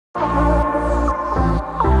Welcome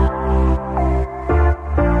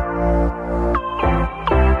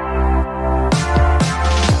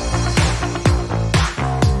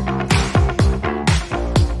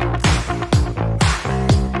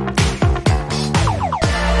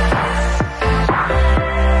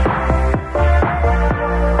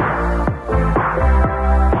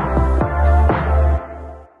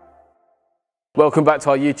back to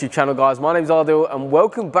our YouTube channel, guys. My name's Adil and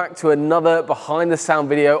welcome back to another behind the sound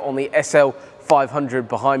video on the SL500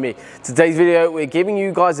 behind me. Today's video, we're giving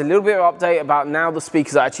you guys a little bit of update about now the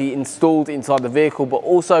speakers are actually installed inside the vehicle, but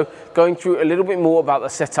also going through a little bit more about the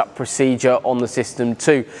setup procedure on the system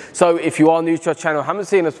too. So if you are new to our channel, haven't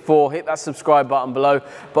seen us before, hit that subscribe button below.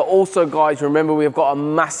 But also guys, remember we've got a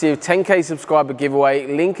massive 10K subscriber giveaway.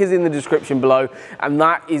 Link is in the description below, and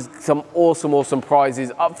that is some awesome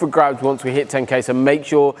prizes up for grabs once we hit 10K. So make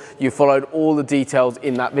sure you followed all the details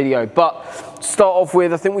in that video. But to start off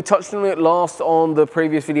with, I think we touched on it last on the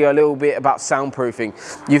previous video a little bit about soundproofing.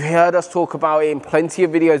 You've heard us talk about it in plenty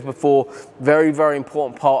of videos before. Very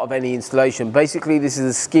important part of any installation. Basically, this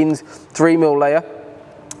is a Skinz 3mm layer,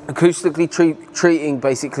 acoustically treating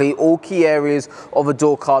basically all key areas of a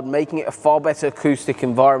door card, making it a far better acoustic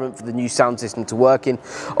environment for the new sound system to work in.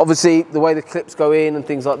 Obviously, the way the clips go in and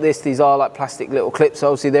things like this, these are like plastic little clips. So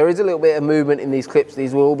obviously there is a little bit of movement in these clips.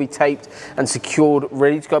 These will all be taped and secured,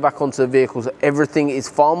 ready to go back onto the vehicle. So everything is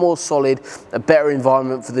far more solid, a better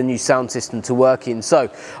environment for the new sound system to work in.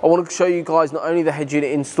 So I want to show you guys not only the head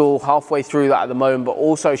unit install, halfway through that at the moment, but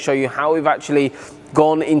also show you how we've actually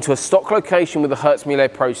gone into a stock location with the Hertz Melee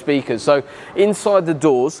Pro speakers. So inside the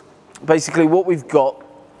doors, basically what we've got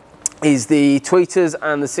is the tweeters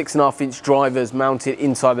and the 6.5-inch drivers mounted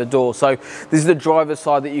inside the door. So this is the driver's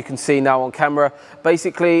side that you can see now on camera.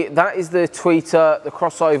 Basically, that is the tweeter, the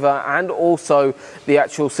crossover, and also the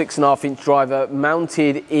actual 6.5-inch driver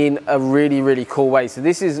mounted in a really cool way. So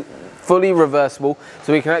this is fully reversible,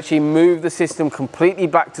 so we can actually move the system completely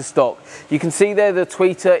back to stock. You can see there the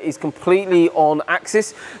tweeter is completely on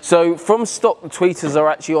axis. So from stock, the tweeters are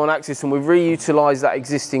actually on axis, and we've reutilized that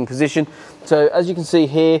existing position. So as you can see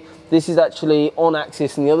here, this is actually on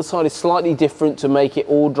axis, and the other side is slightly different to make it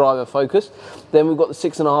all driver focused. Then we've got the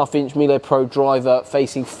 6.5-inch Melee Pro driver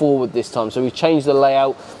facing forward this time. So we've changed the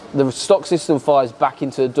layout. The stock system fires back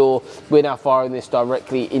into the door. We're now firing this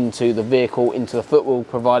directly into the vehicle, into the footwell,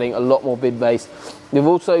 providing a lot more bid base. We've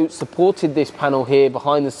also supported this panel here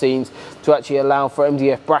behind the scenes to actually allow for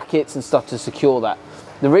MDF brackets and stuff to secure that.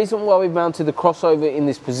 The reason why we've mounted the crossover in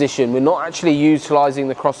this position, we're not actually utilising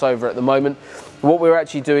the crossover at the moment. What we're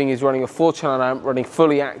actually doing is running a 4-channel amp, running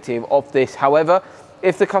fully active of this. However,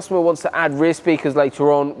 if the customer wants to add rear speakers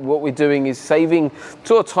later on, what we're doing is saving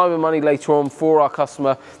sort of time and money later on for our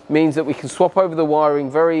customer. Means that we can swap over the wiring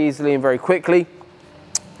very easily and very quickly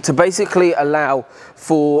to basically allow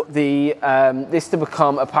for the this to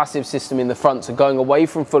become a passive system in the front, so going away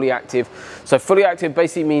from fully active. So fully active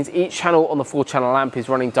basically means each channel on the 4-channel amp is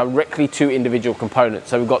running directly to individual components.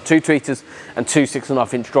 So we've got 2 tweeters and 2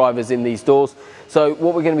 6.5-inch drivers in these doors. So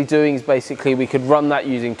what we're going to be doing is basically we could run that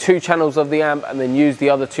using 2 channels of the amp and then use the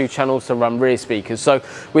other 2 channels to run rear speakers. So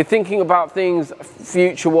we're thinking about things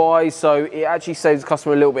future-wise, so it actually saves the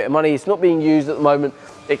customer a little bit of money. It's not being used at the moment.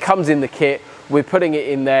 It comes in the kit. We're putting it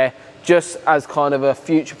in there just as kind of a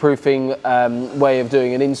future-proofing way of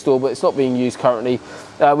doing an install, but it's not being used currently.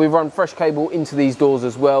 We've run fresh cable into these doors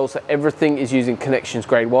as well, so everything is using connections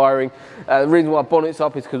grade wiring. The reason why bonnet's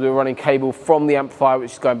up is because we're running cable from the amplifier,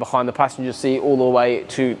 which is going behind the passenger seat all the way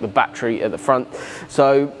to the battery at the front.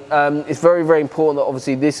 So it's very important that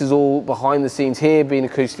obviously this is all behind the scenes here, being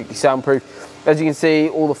acoustically soundproof. As you can see,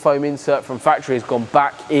 all the foam insert from factory has gone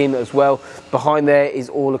back in as well. Behind there is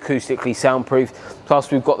all acoustically soundproof.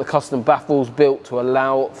 Plus we've got the custom baffles built to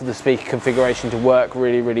allow for the speaker configuration to work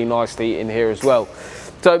really nicely in here as well.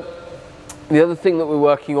 So the other thing that we're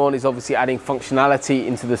working on is obviously adding functionality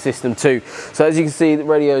into the system too. So as you can see, the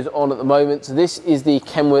radio is on at the moment. So this is the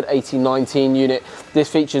Kenwood 1819 unit. This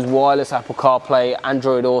features wireless Apple CarPlay,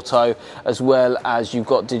 Android Auto, as well as you've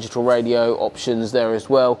got digital radio options there as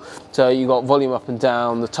well. So you've got volume up and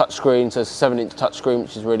down, the touchscreen, so it's a 7-inch touchscreen,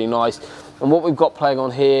 which is really nice. And what we've got playing on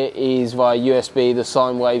here is via USB, the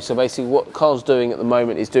sine wave. So basically what Carl's doing at the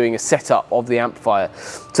moment is doing a setup of the amplifier.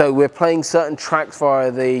 So we're playing certain tracks via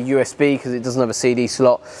the USB because it doesn't have a CD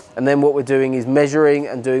slot. And then what we're doing is measuring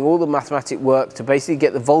and doing all the mathematic work to basically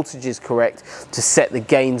get the voltages correct to set the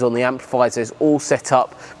gains on the amplifier, so it's all set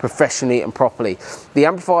up professionally and properly. The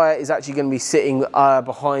amplifier is actually going to be sitting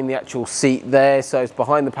behind the actual seat there, so it's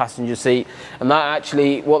behind the passenger seat, and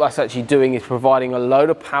what that's actually doing is providing a load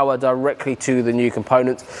of power directly to the new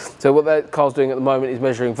components. So what that car's doing at the moment is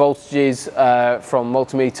measuring voltages from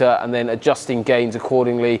multimeter and then adjusting gains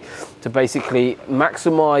accordingly to basically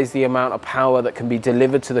maximize the amount of power that can be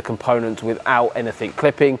delivered to the components without anything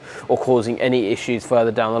clipping or causing any issues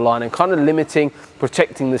further down the line, and kind of limiting,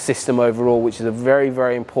 protecting the system overall, which is a very,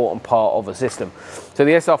 very important part of a system. So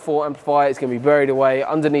the SR4 amplifier is going to be buried away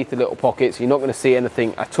underneath the little pockets. You're not going to see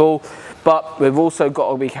anything at all. But we've also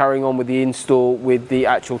got to be carrying on with the install with the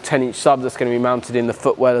actual 10-inch sub that's going to be mounted in the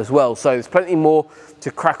footwell as well. So there's plenty more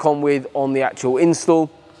to crack on with on the actual install.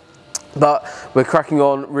 But we're cracking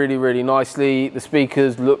on really, really nicely. The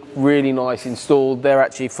speakers look really nice installed. They're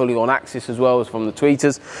actually fully on axis as well as from the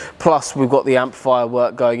tweeters. Plus we've got the amplifier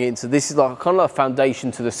work going in. So this is like kind of a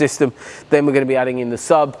foundation to the system. Then we're going to be adding in the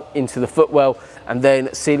sub into the footwell and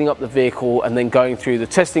then sealing up the vehicle and then going through the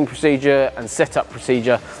testing procedure and setup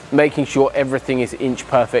procedure, making sure everything is inch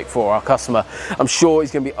perfect for our customer. I'm sure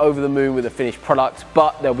he's going to be over the moon with the finished product,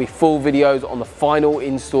 but there'll be full videos on the final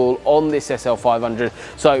install on this SL500.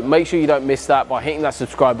 So make sure you don't miss that by hitting that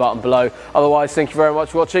subscribe button below. Otherwise, thank you very much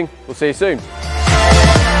for watching. We'll see you soon.